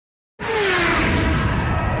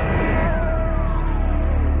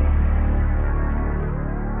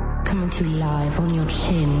dangerously live on your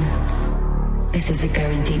chin. This is the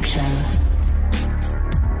Going Deep Show.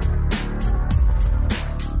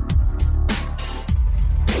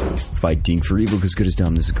 Fighting for evil because good is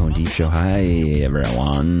dumb. This is Going Deep Show. Hi,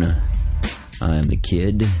 everyone. I'm the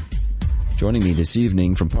kid. Joining me this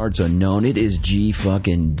evening from parts unknown, it is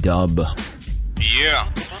GDub. Yeah.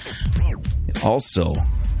 Also,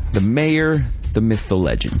 the mayor, the myth, the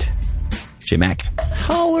legend, JMac.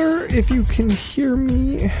 Holler if you can hear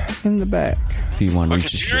me in the back. If you want to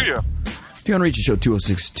reach the show,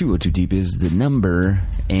 206-202-DEEP is the number,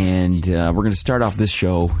 and we're going to start off this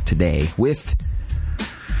show today with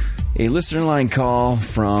a listener line call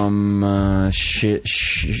from this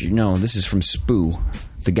is from Spoo,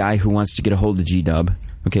 the guy who wants to get a hold of GDub.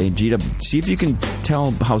 Okay, GDub, see if you can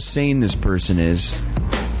tell how sane this person is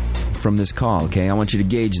from this call. Okay, I want you to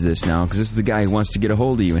gauge this now, because this is the guy who wants to get a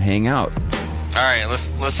hold of you and hang out. All right,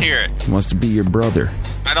 let's hear it. He wants to be your brother.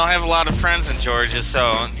 I don't have a lot of friends in Georgia, so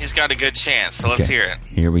he's got a good chance. So let's hear it.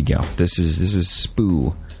 Here we go. This is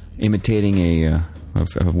Spoo imitating a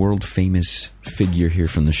world famous figure here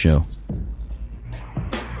from the show.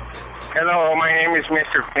 Hello, my name is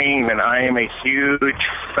Mr. Kleen, and I am a huge,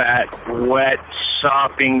 fat, wet,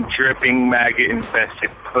 sopping, dripping, maggot-infested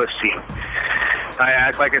pussy. I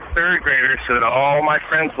act like a third grader so that all my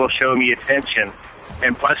friends will show me attention.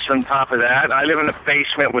 And plus, on top of that, I live in the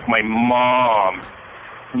basement with my mom.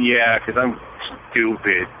 Yeah, because I'm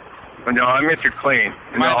stupid. No, I'm Mr. Kleen.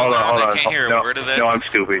 No, hold on. I can't hear a word of this. No, I'm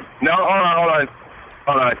stupid. No,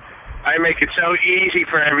 hold on. I make it so easy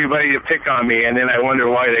for everybody to pick on me, and then I wonder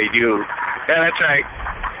why they do. Yeah, that's right.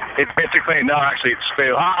 It's Mr. Kleen. No, actually, it's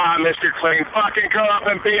Spoo. Mr. Kleen, fucking grow up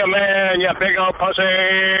and be a man, you big old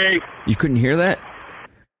pussy. You couldn't hear that?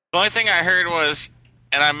 The only thing I heard was,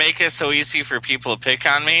 and I make it so easy for people to pick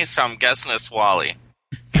on me, so I'm guessing it's Wally.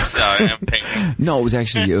 So I'm picking. No, it was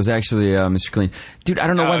actually Mr. Kleen. Dude, I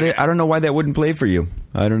don't know why that wouldn't play for you.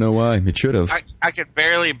 I don't know why. It should have. I could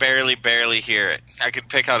barely hear it. I could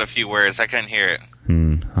pick out a few words. I couldn't hear it.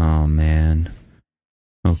 Oh man.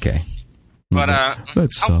 Okay. But that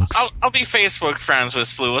sucks. I'll be Facebook friends with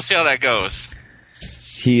Spoo. We'll see how that goes.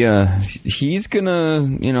 He's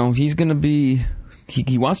gonna be.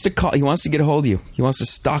 He wants to call. He wants to get a hold of you. He wants to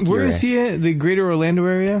stalk you. Where is he at? The greater Orlando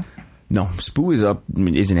area? No, Spoo is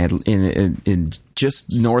in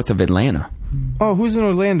just north of Atlanta. Oh, who's in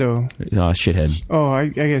Orlando? Shithead. Oh, I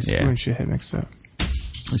get Spoo and Shithead mixed up.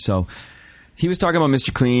 So he was talking about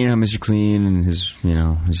Mr. Kleen, how Mr. Kleen and his,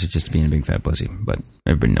 he's just being a big fat pussy, but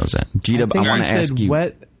everybody knows that. GDub, I want to ask you.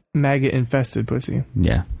 Wet, maggot infested pussy.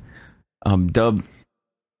 Yeah. Dub,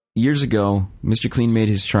 years ago, Mr. Kleen made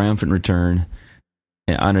his triumphant return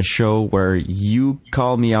on a show where you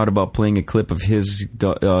called me out about playing a clip of him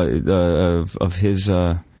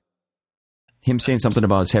saying something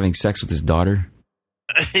about having sex with his daughter.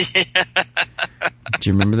 Yeah. Do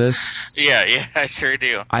you remember this? Yeah, I sure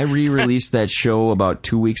do. I re-released that show about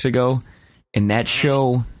 2 weeks ago, and that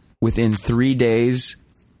show, within 3 days,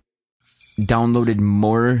 downloaded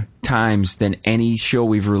more times than any show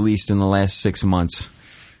we've released in the last 6 months.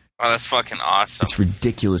 Oh, that's fucking awesome. It's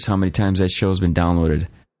ridiculous how many times that show's been downloaded.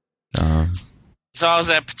 So how's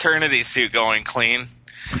that paternity suit going, Kleen?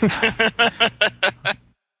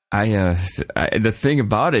 The thing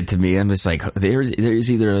about it to me, I'm just like, there's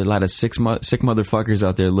either a lot of sick motherfuckers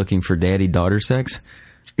out there looking for daddy-daughter sex.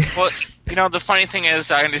 Well, the funny thing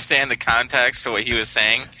is, I understand the context of what he was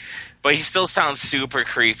saying, but he still sounds super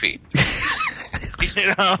creepy.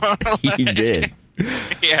 He did.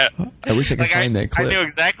 Yeah. I wish I could find that clip. I knew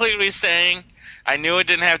exactly what he's saying. I knew it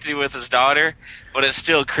didn't have to do with his daughter, but it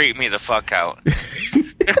still creeped me the fuck out.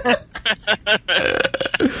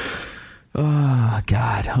 Oh,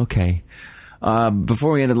 God. Okay.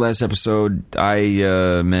 Before we ended the last episode,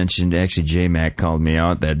 I mentioned, actually, JMac called me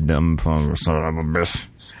out, that dumb son of a bitch.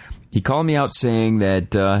 He called me out saying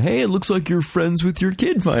that, hey, it looks like you're friends with your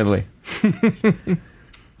kid finally.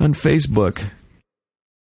 On Facebook.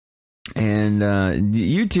 And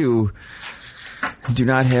you two do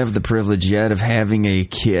not have the privilege yet of having a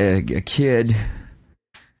kid,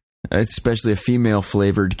 especially a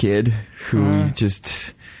female-flavored kid, who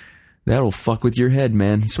that'll fuck with your head,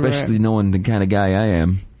 man, especially knowing the kind of guy I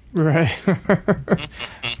am. Right.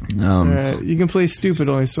 Right. You can play stupid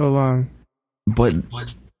only so long. But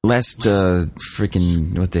last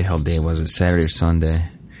freaking, what the hell day was it, Saturday or Sunday?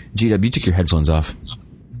 GDub, you took your headphones off.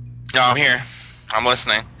 No, I'm here. I'm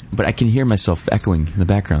listening. But I can hear myself echoing in the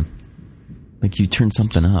background. Like you turned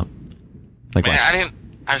something up. Like man,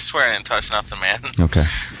 I swear I didn't touch nothing, man. Okay.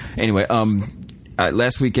 Anyway,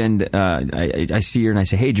 last weekend, I see her and I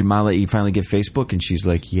say, "Hey, Jamala, you finally get Facebook?" And she's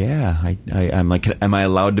like, "Yeah." I'm like, "Am I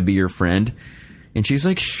allowed to be your friend?" And she's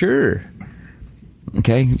like, "Sure."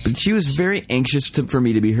 Okay, but she was very anxious for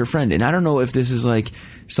me to be her friend, and I don't know if this is like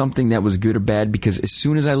something that was good or bad, because as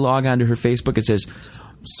soon as I log onto her Facebook, it says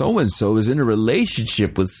so and so is in a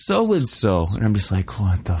relationship with so and so, and I'm just like,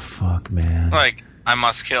 what the fuck, man? Like, I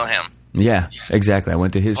must kill him. Yeah, exactly. I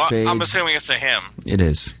went to his page. I'm assuming it's a him. It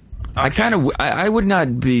is. Okay. I would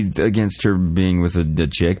not be against her being with a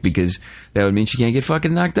chick, because that would mean she can't get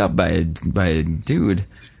fucking knocked up by a dude.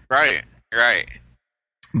 Right.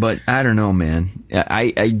 But I don't know, man.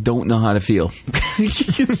 I don't know how to feel.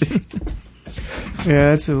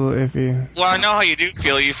 Yeah, that's a little iffy. Well, I know how you do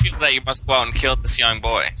feel. You feel that you must go out and kill this young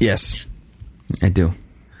boy. Yes, I do.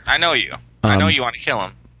 I know you. I know you want to kill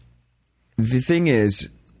him. The thing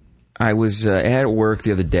is, I was at work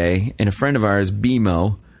the other day, and a friend of ours,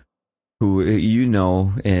 BMO, who you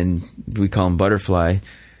know, and we call him Butterfly,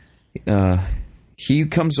 he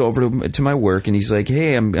comes over to my work, and he's like,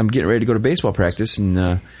 "Hey, I'm getting ready to go to baseball practice,"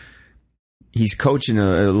 and he's coaching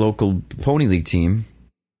a local pony league team.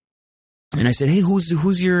 And I said, "Hey,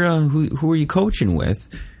 who's your who are you coaching with?"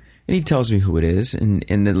 And he tells me who it is, and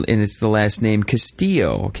it's the last name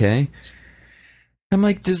Castillo. Okay, I'm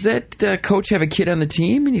like, "Does that coach have a kid on the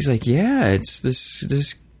team?" And he's like, "Yeah, it's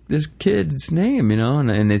this kid's name, you know,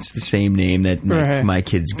 and it's the same name that my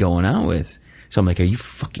kid's going out with." So I'm like, "Are you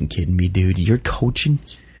fucking kidding me, dude? You're coaching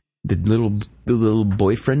the little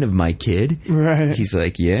boyfriend of my kid?" Right. He's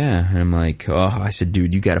like, "Yeah." And I'm like, "Oh," I said,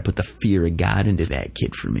 "Dude, you got to put the fear of God into that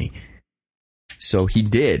kid for me." So he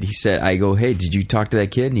did. He said, I go, "Hey, did you talk to that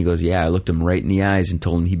kid?" And he goes, "Yeah." I looked him right in the eyes and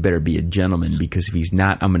told him he better be a gentleman, because if he's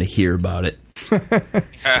not, I'm going to hear about it.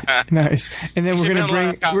 Nice. And then we're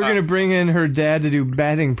gonna bring in her dad to do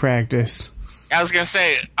batting practice. I was gonna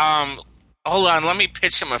say, hold on, let me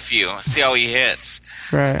pitch him a few. See how he hits.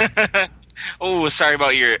 Right. Oh, sorry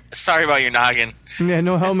about your noggin. Yeah,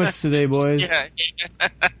 no helmets today, boys. Yeah.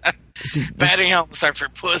 Batting helmets are for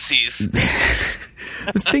pussies.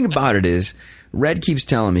 The thing about it is, Red keeps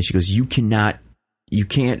telling me, she goes, you can't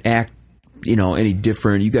act, any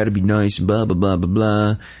different. You got to be nice and blah, blah, blah, blah,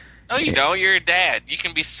 blah. No, you don't. You're a dad. You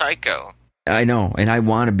can be psycho. I know, and I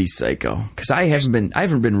want to be psycho, because I haven't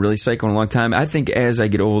been really psycho in a long time. I think as I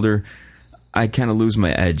get older, I kind of lose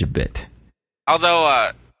my edge a bit.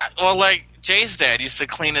 Although, like Jay's dad used to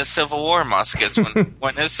clean his Civil War muskets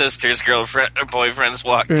when his sister's girlfriend or boyfriends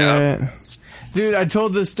walked up. Dude, I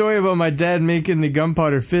told this story about my dad making the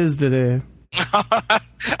gunpowder fizz today.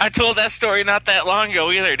 I told that story not that long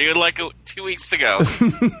ago either, dude, like 2 weeks ago.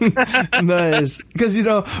 Nice. Because,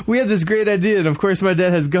 we had this great idea, and of course my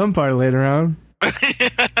dad has gunpowder laying around.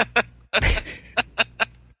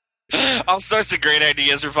 All sorts of great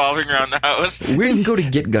ideas revolving around the house. Where did you go to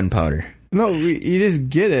get gunpowder? No, you just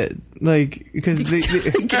get it. Because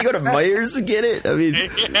can you go to Myers to get it? I mean,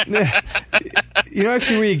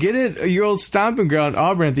 actually, where you get it, your old stomping ground,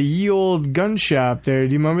 Auburn, at the ye old gun shop there.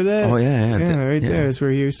 Do you remember that? Oh yeah, right there. That's where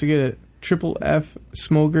you used to get it. Triple F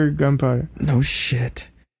smoker gunpowder. No shit.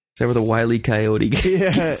 Is that where the Wile E. Coyote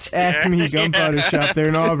gets? Yeah, Acme gunpowder shop there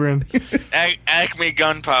in Auburn. Acme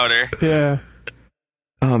gunpowder. Yeah.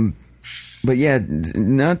 But yeah,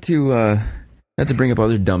 not to bring up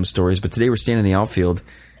other dumb stories, but today we're standing in the outfield,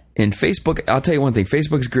 and Facebook, I'll tell you one thing,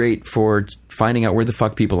 Facebook's great for finding out where the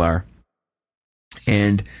fuck people are.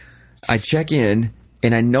 And I check in,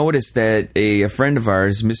 and I noticed that a friend of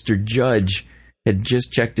ours, Mr. Judge, had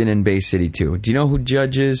just checked in Bay City too. Do you know who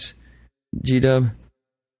Judge is, GDub?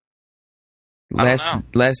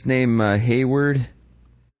 Last name Hayward.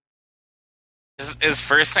 His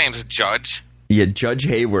first name's Judge. Yeah, Judge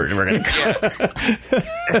Hayward. We're gonna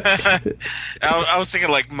I was thinking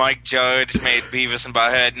like Mike Judge made Beavis and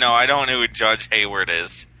Butthead. No, I don't know who Judge Hayward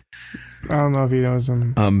is. I don't know if he knows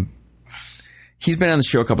him. He's been on the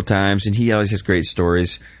show a couple times, and he always has great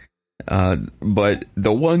stories. But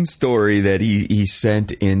the one story that he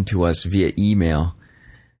sent in to us via email,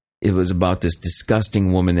 it was about this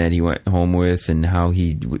disgusting woman that he went home with, and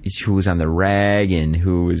who was on the rag, and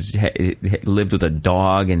who lived with a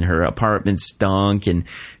dog, and her apartment stunk. And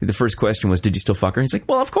the first question was, "Did you still fuck her?" And he's like,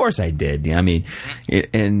 "Well, of course I did." I mean,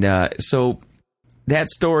 so that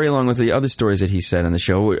story, along with the other stories that he said on the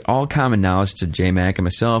show, were all common knowledge to JMac and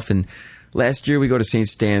myself. And last year we go to St.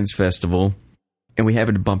 Stan's Festival, and we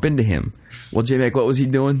happened to bump into him. Well, JMac, what was he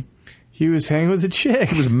doing? He was hanging with a chick.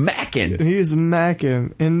 He was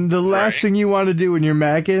macking. And the last thing you want to do when you're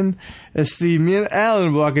macking is see me and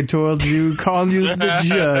Alan walking towards you, calling you the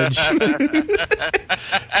judge.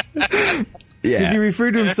 Because he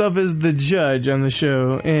referred to himself as the judge on the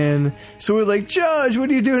show. And so we're like, Judge, what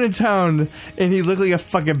are you doing in town? And he looked like a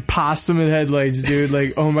fucking possum in headlights, dude.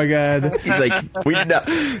 Like, oh my God. He's like, we know.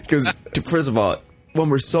 Because, first of all, when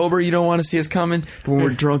we're sober, you don't want to see us coming. But when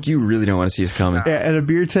we're drunk, you really don't want to see us coming. Yeah, at a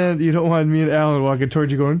beer tent, you don't want me and Alan walking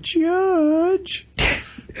towards you going, Judge.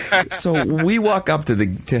 So we walk up to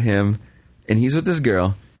him, and he's with this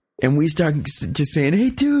girl. And we start just saying,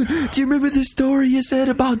 hey, dude, do you remember the story you said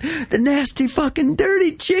about the nasty fucking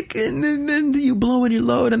dirty chick and then you blowing your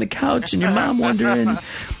load on the couch and your mom wondering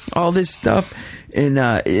all this stuff? And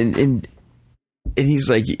he's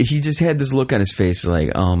like, he just had this look on his face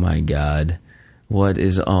like, oh, my God. What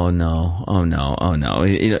is, oh, no, oh, no, oh, no.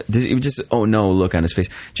 It was just, oh, no look on his face.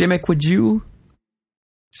 JMac, would you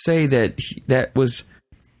say that was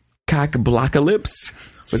cock-blockalypse?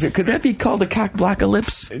 Could that be called a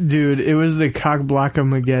cock-blockalypse? Dude, it was the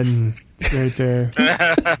cock-blockamageddon right there.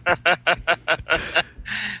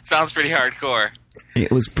 Sounds pretty hardcore. It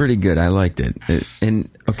was pretty good. I liked it.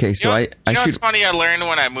 What's funny I learned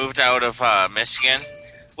when I moved out of Michigan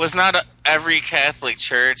was not every Catholic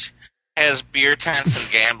church has beer tents and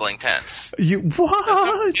gambling tents. What?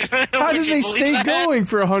 How did they stay going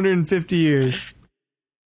for 150 years?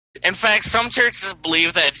 In fact, some churches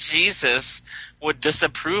believe that Jesus would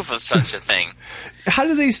disapprove of such a thing. How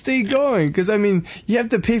do they stay going? Because, I mean, you have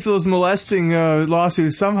to pay for those molesting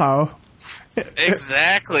lawsuits somehow.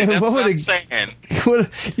 Exactly. That's what I'm saying.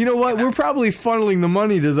 You know what? We're probably funneling the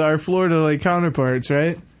money to our Florida counterparts,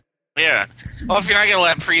 right? Yeah. Well, if you're not going to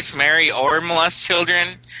let priests marry or molest children,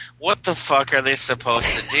 what the fuck are they supposed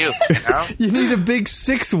to do? You know? You need a big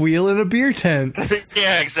 6-wheel in a beer tent.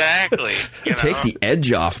 Yeah, exactly. Take the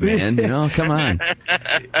edge off, man. Come on.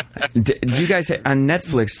 You guys on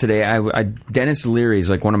Netflix today? Dennis Leary is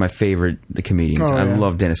like one of my favorite comedians. I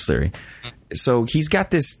love Dennis Leary. So he's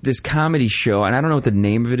got this comedy show, and I don't know what the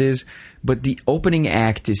name of it is, but the opening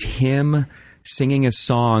act is him singing a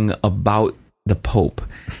song about the Pope,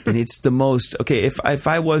 and it's the most if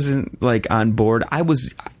I wasn't on board, I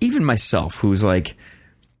was, even myself, who's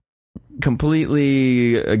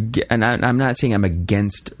completely, and I'm not saying I'm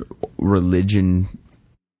against religion.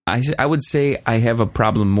 I would say I have a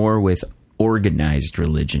problem more with organized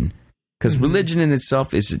religion, because religion in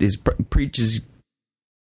itself is preaches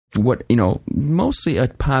what mostly a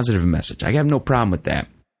positive message. I have no problem with that.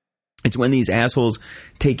 It's when these assholes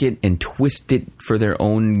take it and twist it for their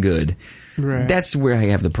own good. Right. That's where I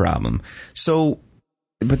have the problem. So,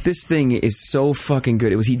 but this thing is so fucking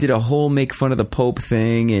good. He did a whole make fun of the Pope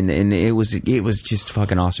thing, and it was just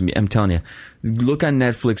fucking awesome. I'm telling you, look on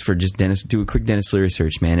Netflix for just Dennis. Do a quick Dennis Leary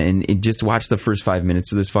search, man, and just watch the first 5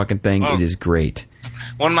 minutes of this fucking thing. It is great.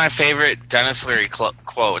 One of my favorite Dennis Leary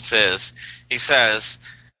quotes is, he says,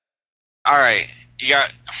 "All right, you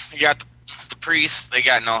got the priest, they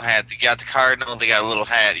got no hat. You got the cardinal, they got a little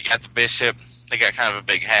hat. You got the bishop, they got kind of a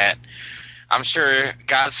big hat. I'm sure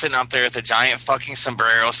God's sitting up there with a giant fucking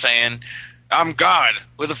sombrero saying, I'm God.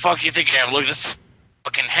 Who the fuck you think I am? Look at this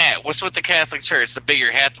fucking hat. What's with the Catholic Church? The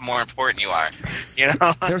bigger hat, the more important you are."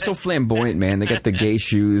 They're so flamboyant, man. They got the gay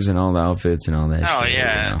shoes and all the outfits and all that Oh, shit,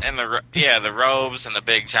 yeah. And the robes and the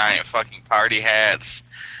big giant fucking party hats.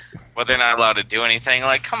 But they're not allowed to do anything.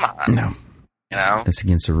 Come on. No. That's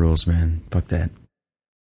against the rules, man. Fuck that.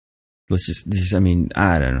 Let's just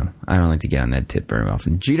I don't know. I don't like to get on that tip very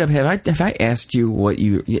often. GDub, have I asked you what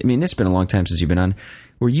you... it's been a long time since you've been on.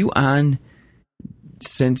 Were you on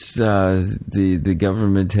since the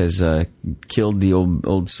government has killed the old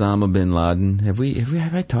Osama bin Laden? Have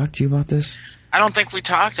I talked to you about this? I don't think we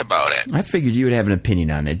talked about it. I figured you would have an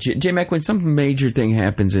opinion on that. JMac, when some major thing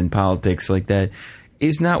happens in politics like that,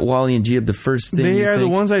 is not Wally and GDub the first thing They are the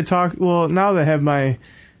ones I talk... Well, now that I have my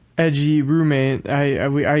edgy roommate,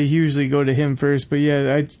 I usually go to him first. But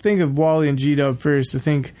yeah, I think of Wally and GDub first.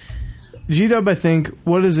 GDub, I think,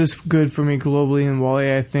 what is this good for me globally? And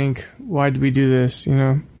Wally, I think, why did we do this,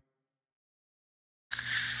 Well,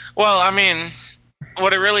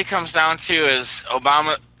 what it really comes down to is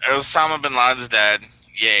Osama bin Laden's dead.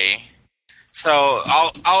 Yay. So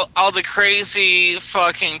all the crazy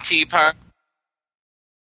fucking Tea Party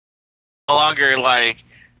no longer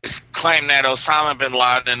claim that Osama bin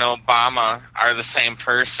Laden and Obama are the same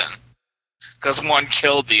person, because one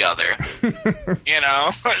killed the other.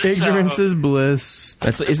 Ignorance is bliss.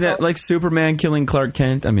 Isn't that like Superman killing Clark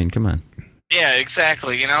Kent? Come on. Yeah,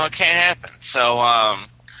 exactly. It can't happen. So,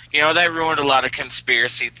 that ruined a lot of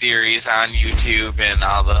conspiracy theories on YouTube and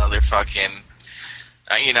all the other fucking,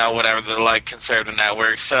 whatever the conservative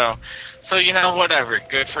networks. So whatever.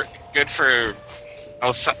 Good for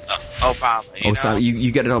Obama.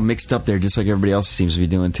 You got it all mixed up there, just like everybody else seems to be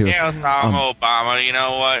doing too. Yeah, Obama. You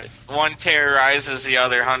know what? One terrorizes the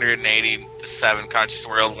other 187 countries in the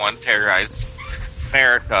world. One terrorizes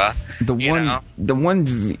America. The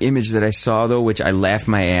one image that I saw though, which I laughed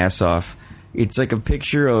my ass off. It's like a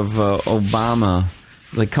picture of Obama,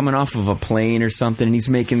 like coming off of a plane or something, and he's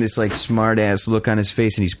making this like smart ass look on his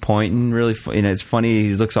face, and he's pointing really. It's funny.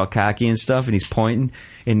 He looks all cocky and stuff, and he's pointing.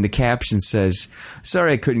 And the caption says,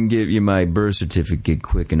 "Sorry, I couldn't give you my birth certificate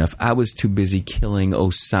quick enough. I was too busy killing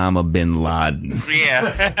Osama bin Laden."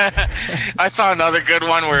 Yeah, I saw another good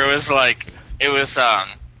one where it was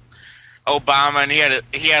Obama, and he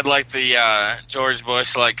had like the George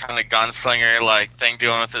Bush like kind of gunslinger like thing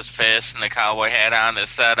doing with his fist and the cowboy hat on. It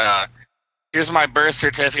said, "Here's my birth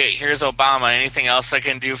certificate. Here's Obama. Anything else I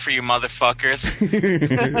can do for you, motherfuckers?"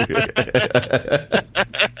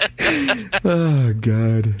 Oh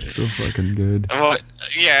God, so fucking good. Well,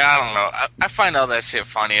 yeah, I don't know. I find all that shit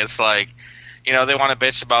funny. It's like, they want to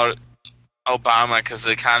bitch about Obama because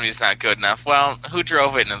the economy's not good enough. Well, who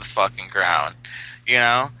drove it into the fucking ground?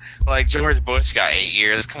 Like George Bush got 8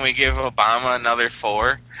 years. Can we give Obama another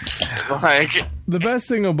 4? Like, the best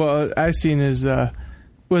thing about I seen is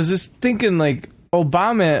was just thinking like not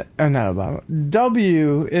Obama.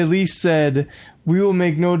 W at least said we will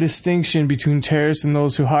make no distinction between terrorists and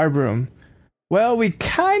those who harbor them. Well, we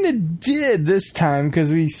kind of did this time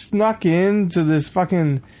because we snuck into this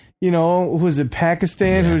fucking, who was it,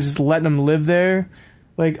 Pakistan, who was just letting them live there.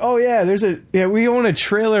 Like, oh yeah, we own a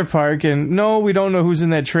trailer park, and no, we don't know who's in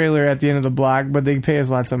that trailer at the end of the block, but they pay us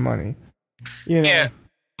lots of money. Yeah,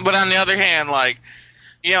 but on the other hand, like,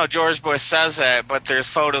 George Bush says that, but there's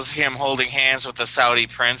photos of him holding hands with the Saudi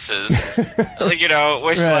princes, which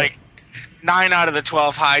right. like 9 out of the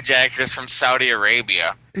 12 hijackers from Saudi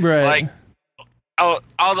Arabia, right? Like, all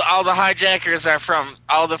the hijackers are from,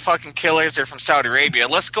 all the fucking killers are from Saudi Arabia.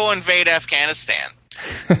 Let's go invade Afghanistan.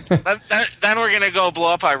 then we're gonna go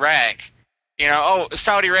blow up Iraq.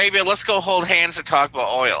 Saudi Arabia, let's go hold hands and talk about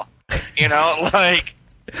oil. Like,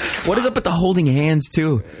 what is up with the holding hands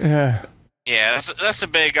too? Yeah, that's a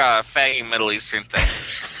big faggy Middle Eastern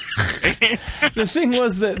thing. The thing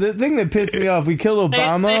was the thing that pissed me off. We killed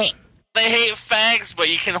Obama. They hate fags, but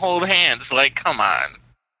you can hold hands. Like, come on.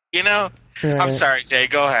 Right. I'm sorry, Jay.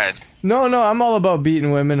 Go ahead. No, I'm all about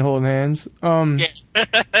beating women, holding hands. Yeah,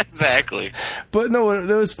 exactly. But no, it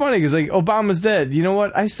was funny because like Obama's dead. You know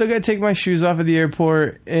what? I still got to take my shoes off at the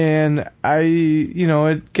airport, and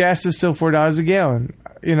gas is still $4 a gallon.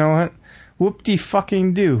 You know what?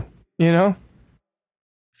 Whoop-de-fucking do. Well,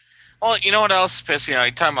 you know what else is pissing? You're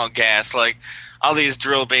talking about gas, like all these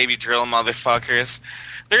drill baby drill motherfuckers.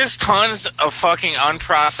 There's tons of fucking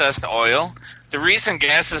unprocessed oil. The reason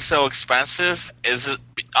gas is so expensive is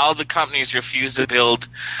all the companies refuse to build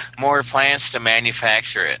more plants to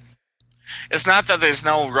manufacture it. It's not that there's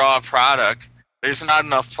no raw product. There's not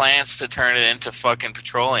enough plants to turn it into fucking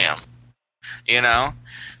petroleum.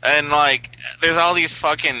 And like, there's all these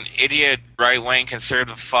fucking idiot right-wing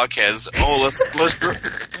conservative fuckheads. Oh,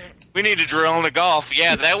 we need to drill in the Gulf.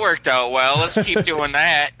 Yeah, that worked out well. Let's keep doing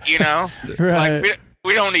that. Right. Like,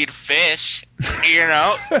 we don't need fish,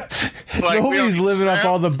 Like, nobody's living off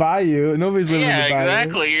all the bayou. Nobody's living in the bayou. Yeah,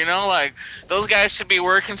 exactly. Like, those guys should be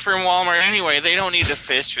working for Walmart anyway. They don't need to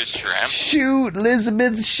fish with shrimp. Shoot,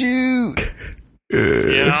 Elizabeth, shoot.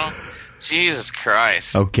 Jesus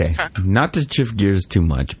Christ. Okay, not to shift gears too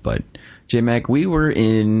much, but JMac, we were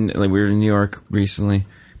in New York recently.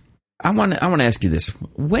 I want to ask you this: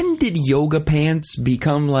 when did yoga pants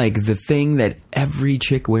become like the thing that every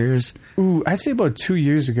chick wears? Ooh, I'd say about 2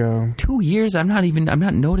 years ago. 2 years? I'm not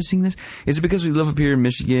noticing this. Is it because we live up here in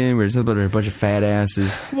Michigan, where it's about a bunch of fat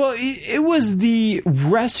asses? Well, it was the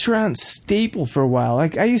restaurant staple for a while.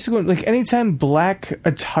 Like, I used to go, like, anytime black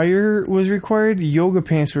attire was required, yoga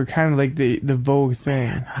pants were kind of like the vogue thing.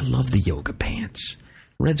 Man, I love the yoga pants.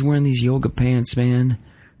 Red's wearing these yoga pants, man.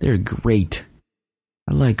 They're great.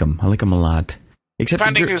 I like them. I like them a lot. Except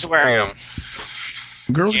depending who's wearing them.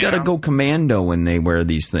 Girls got to go commando when they wear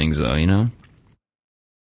these things, though,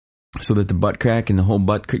 so that the butt crack and the whole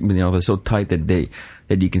butt, they're so tight that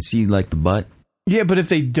you can see like the butt. Yeah, but if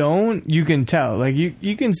they don't, you can tell. Like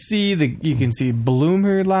you can see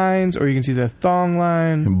bloomer lines, or you can see the thong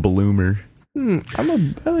line. Bloomer. I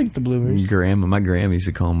like the bloomers. My grandma used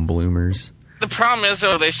to call them bloomers. The problem is,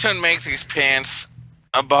 though, they shouldn't make these pants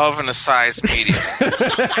above in a size medium.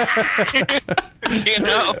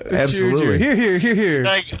 Absolutely. Here.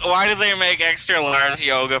 Like, why do they make extra large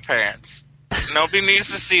yoga pants? Nobody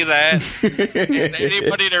needs to see that.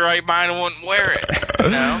 Anybody in their right mind wouldn't wear it.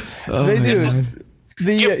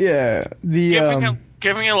 They do.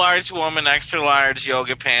 Giving a large woman extra large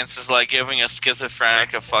yoga pants is like giving a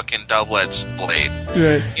schizophrenic a fucking double-edged blade.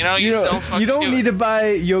 Right. You know, you don't fucking you don't need to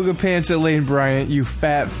buy yoga pants at Lane Bryant, you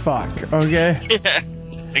fat fuck, okay? Yeah,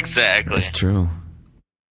 exactly. That's true.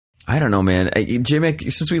 I don't know, man.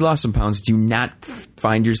 JMac, since we lost some pounds, do you not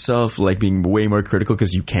find yourself like being way more critical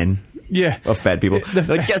because you can? Yeah. Of fat people.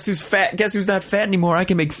 Like, guess who's fat? Guess who's not fat anymore? I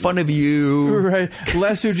can make fun of you. Right.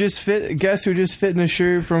 Guess who just fit in a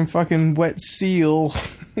shirt from fucking Wet Seal?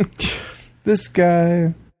 This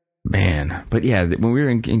guy. Man. But yeah, when we were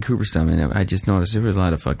in Cooperstown, man, I just noticed there was a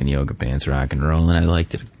lot of fucking yoga pants rock and roll, and I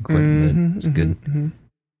liked it quite a bit. It was good. Mm-hmm.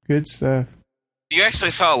 Good stuff. You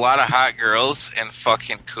actually saw a lot of hot girls in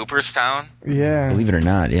fucking Cooperstown? Yeah. Believe it or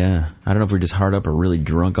not, yeah. I don't know if we're just hard up or really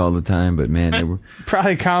drunk all the time, but man, they were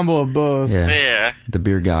probably a combo of both. Yeah. The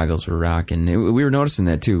beer goggles were rocking. We were noticing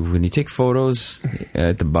that too. When you take photos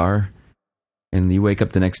at the bar and you wake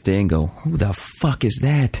up the next day and go, "Who the fuck is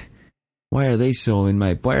that? Why are they in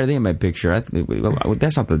my picture? That's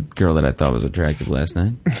not the girl that I thought was attractive last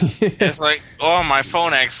night." It's like, oh, my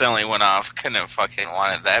phone accidentally went off. Couldn't have fucking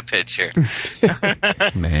wanted that picture.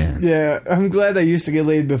 Man. Yeah, I'm glad I used to get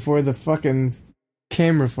laid before the fucking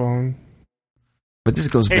camera phone. But this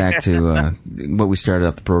goes back to what we started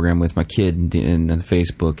off the program with, my kid on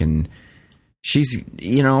Facebook, and she's,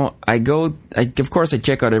 of course I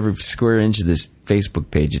check out every square inch of this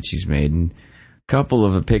Facebook page that she's made, and couple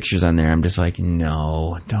of pictures on there, I'm just like,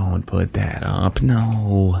 no, don't put that up,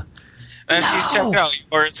 no. And she's checking out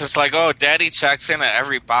yours. It's like, oh, Daddy checks in at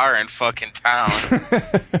every bar in fucking town.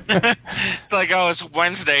 It's like, oh, it's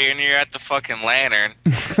Wednesday and you're at the fucking Lantern.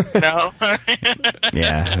 No.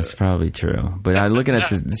 Yeah, that's probably true. But I'm looking at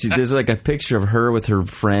there's like a picture of her with her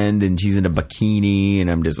friend, and she's in a bikini,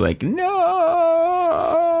 and I'm just like, no,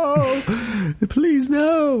 please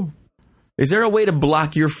no. Is there a way to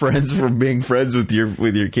block your friends from being friends with your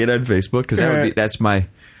kid on Facebook? Because that's my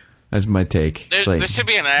take. There should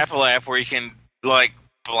be an Apple app where you can like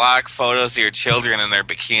block photos of your children in their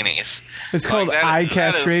bikinis. It's called eye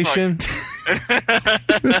castration.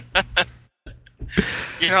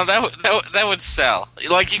 That would sell.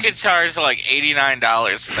 Like, you could charge like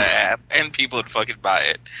 $89 for that app, and people would fucking buy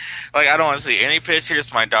it. Like, I don't want to see any pictures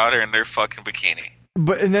of my daughter in their fucking bikini.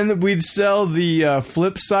 And then we'd sell the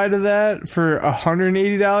flip side of that for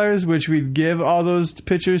 $180, which we'd give all those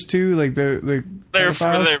pictures to, like they're for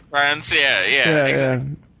their friends. Yeah.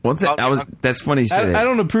 Exactly. One thing that's funny you say that. I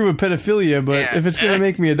don't approve of pedophilia, but if it's going to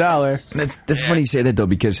make me $1, that's funny you say that though,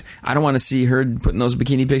 because I don't want to see her putting those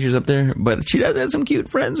bikini pictures up there, but she does have some cute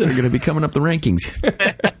friends that are going to be coming up the rankings.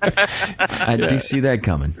 I do see that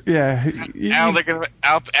coming. Yeah,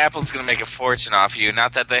 Apple's going to make a fortune off you.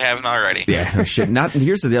 Not that they haven't already. Yeah, no shit.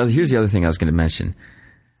 Here's the other thing I was going to mention.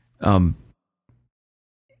 How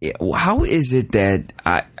is it that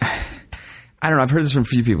I don't know. I've heard this from a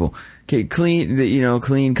few people. Okay,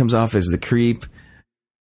 Kleen comes off as the creep,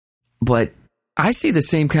 but I see the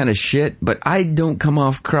same kind of shit, but I don't come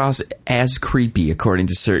across as creepy according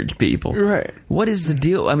to certain people. Right. What is the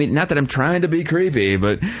deal? I mean, not that I'm trying to be creepy,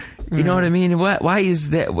 but you know what I mean? Why is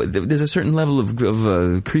that? There's a certain level of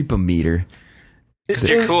creepometer. Because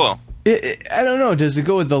you're cool. I don't know. Does it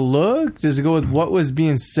go with the look? Does it go with what was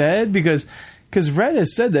being said? Because Red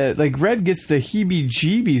has said that. Like, Red gets the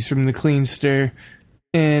heebie-jeebies from the Kleen stir.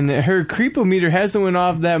 And her creepometer hasn't went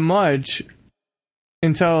off that much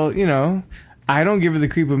until, I don't give her the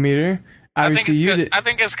creepometer. Obviously, I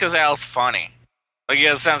think it's because Al's funny. Like, he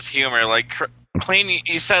has a sense of humor. Like, Kleen,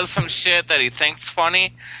 he says some shit that he thinks funny.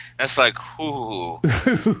 And it's like, ooh.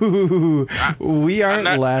 We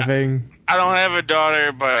aren't laughing. I don't have a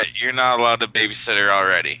daughter, but you're not allowed to babysit her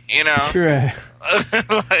already. Right.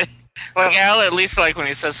 like Al, at least, like, when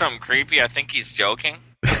he says something creepy, I think he's joking.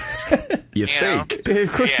 You think?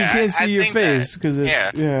 Of course, you can't see your face because it's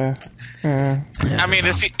I mean,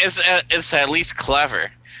 it's at least clever.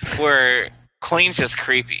 Where Kleen's just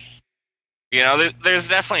creepy. There's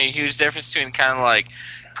definitely a huge difference between kind of like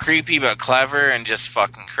creepy but clever and just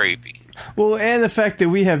fucking creepy. Well, and the fact that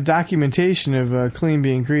we have documentation of Kleen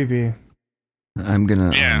being creepy. I'm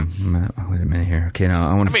gonna. Wait a minute here. Okay, now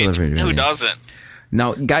I want to fill everybody. Who doesn't?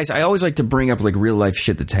 Now, guys, I always like to bring up like real life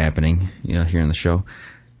shit that's happening, here on the show.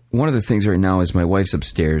 One of the things right now is my wife's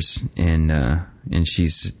upstairs, and she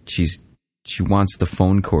wants the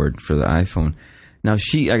phone cord for the iPhone. Now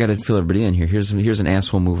I got to fill everybody in here. Here's an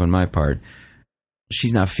asshole move on my part.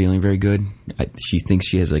 She's not feeling very good. She thinks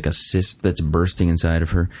she has like a cyst that's bursting inside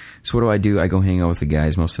of her. So what do? I go hang out with the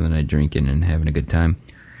guys most of the night, drinking and having a good time.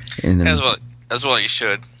 And then as well you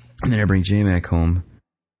should. And then I bring JMac home.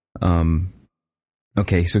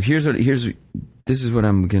 Okay, so this is what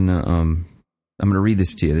I'm gonna I'm going to read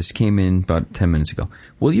this to you. This came in about 10 minutes ago.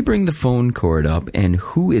 Will you bring the phone cord up, and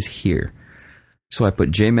who is here? So I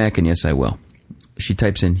put JMac, and yes, I will. She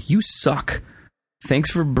types in, you suck.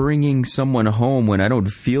 Thanks for bringing someone home when I don't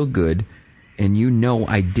feel good, and you know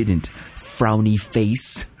I didn't. Frowny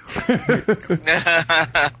face.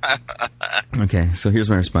 Okay, so here's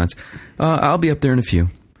my response. I'll be up there in a few.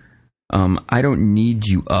 I don't need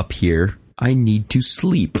you up here. I need to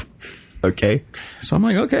sleep. Okay? So I'm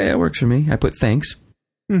like, okay, that works for me. I put thanks.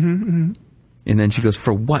 And then she goes,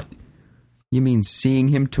 for what? You mean seeing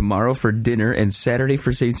him tomorrow for dinner and Saturday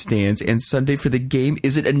for St. Stan's and Sunday for the game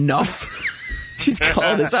isn't enough? She's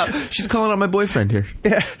calling us out. She's calling out my boyfriend here.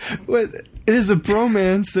 Yeah, but it is a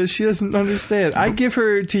bromance that she doesn't understand. I give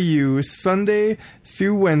her to you Sunday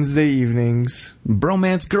through Wednesday evenings.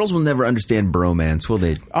 Bromance? Girls will never understand bromance, will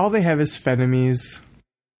they? All they have is phenemies.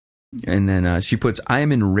 And then she puts, I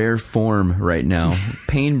am in rare form right now.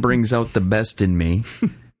 Pain brings out the best in me.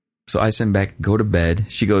 So I send back, go to bed.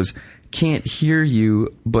 She goes, can't hear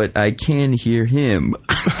you, but I can hear him.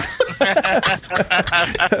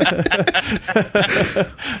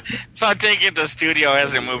 So I take it the studio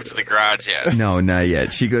hasn't moved to the garage yet. No, not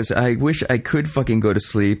yet. She goes, I wish I could fucking go to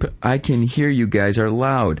sleep. I can hear you guys are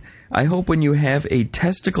loud. I hope when you have a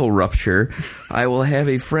testicle rupture, I will have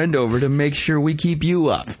a friend over to make sure we keep you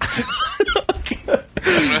up.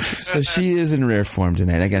 So she is in rare form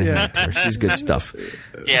tonight. I gotta hand it to her. She's good stuff.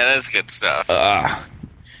 Yeah, that's good stuff.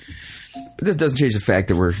 But that doesn't change the fact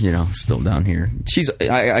that we're, still down here.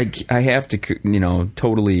 I have to,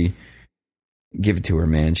 totally give it to her,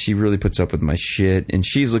 man. She really puts up with my shit, and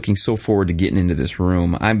she's looking so forward to getting into this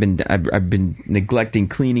room. I've been neglecting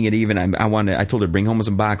cleaning it. Even I told her to bring home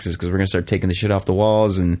some boxes because we're gonna start taking the shit off the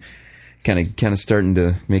walls and kind of starting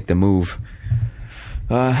to make the move.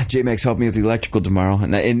 JMac's helped me with the electrical tomorrow,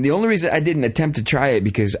 and the only reason I didn't attempt to try it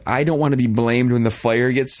because I don't want to be blamed when the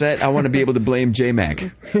fire gets set. I want to be able to blame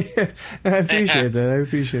JMac. I appreciate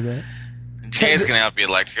that. Jay's gonna help you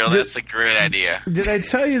electrical. That's a great idea. Did I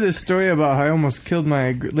tell you this story about how I almost killed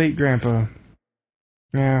my late grandpa?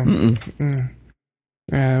 Yeah.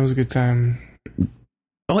 Yeah, it was a good time.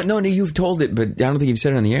 Oh no, you've told it, but I don't think you've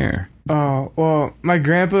said it on the air. Oh well, my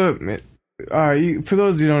grandpa. For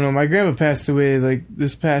those who don't know, my grandpa passed away like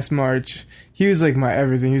this past March. He was like my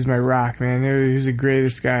everything. He was my rock, man. He was the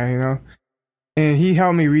greatest guy, And he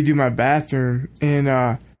helped me redo my bathroom. And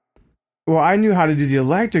well, I knew how to do the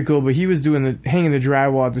electrical, but he was doing hanging the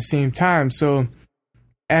drywall at the same time. So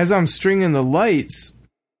as I'm stringing the lights,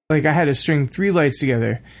 like I had to string 3 lights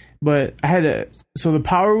together, but so the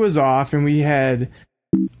power was off, and we had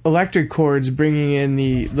electric cords bringing in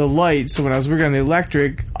the lights. So when I was working on the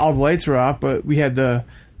electric, all the lights were off, but we had the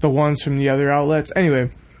ones from the other outlets.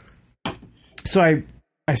 Anyway, so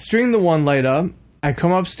I string the one light up, I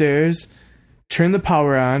come upstairs, turn the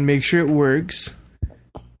power on, make sure it works.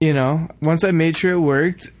 Once I made sure it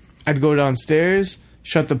worked, I'd go downstairs,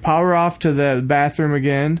 shut the power off to the bathroom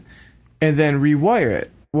again, and then rewire it.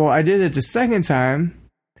 Well, I did it the second time,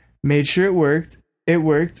 made sure it worked,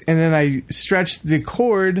 and then I stretched the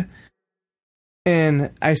cord, and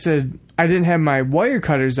I said, I didn't have my wire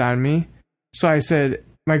cutters on me, so I said,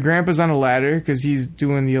 my grandpa's on a ladder, because he's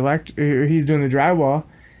doing the drywall,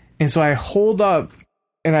 and so I hold up,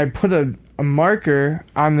 and I put a marker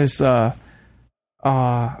on this,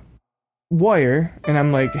 wire, and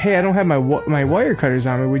I'm like, hey, I don't have my wire cutters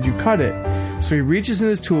on me, would you cut it? So he reaches in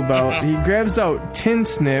his tool belt, he grabs out tin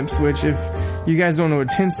snips, which if you guys don't know what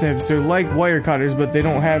tin snips, they're like wire cutters, but they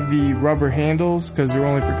don't have the rubber handles because they're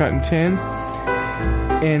only for cutting tin.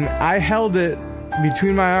 And I held it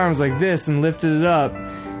between my arms like this and lifted it up,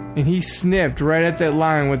 and he snipped right at that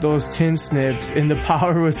line with those tin snips, and the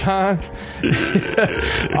power was on.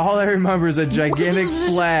 All I remember is a gigantic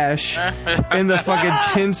flash, and the fucking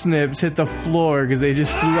tin snips hit the floor because they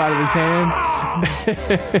just flew out of his hand.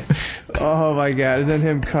 Oh my god, and then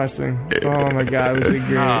him cussing. Oh my god, it was great.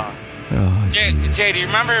 Jay, do you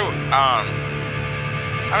remember, my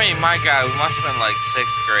god, we must have been like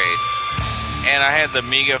 6th grade, and I had the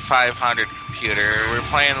Amiga 500 computer. We were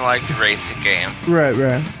playing like the racing game. Right.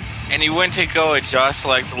 And you went to go adjust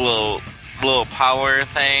like the little power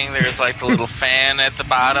thing. There's like the little fan at the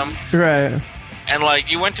bottom. Right. And like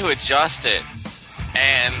you went to adjust it,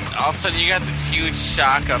 and all of a sudden you got this huge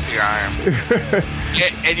shock up your arm.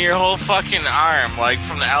 And your whole fucking arm, like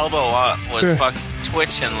from the elbow up, was fucking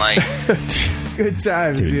twitching like. Good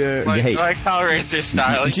times, dude. Yeah. Like Hellraiser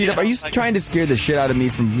style. GDub, are you trying to scare the shit out of me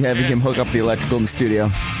from having him hook up the electrical in the studio?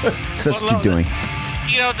 Because that's what you're doing.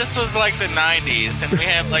 This was like the 90s, and we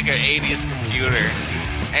had like an 80s computer.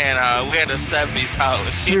 and we had a 70s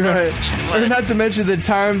house. You Right. know, And not to mention the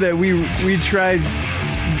time that we tried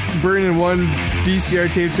burning one VCR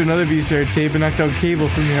tape to another VCR tape and knocked out cable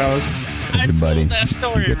from your house. I Everybody, told that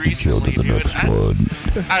story get the show recently, to the dude. next one.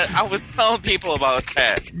 I was telling people about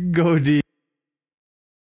that. Go D.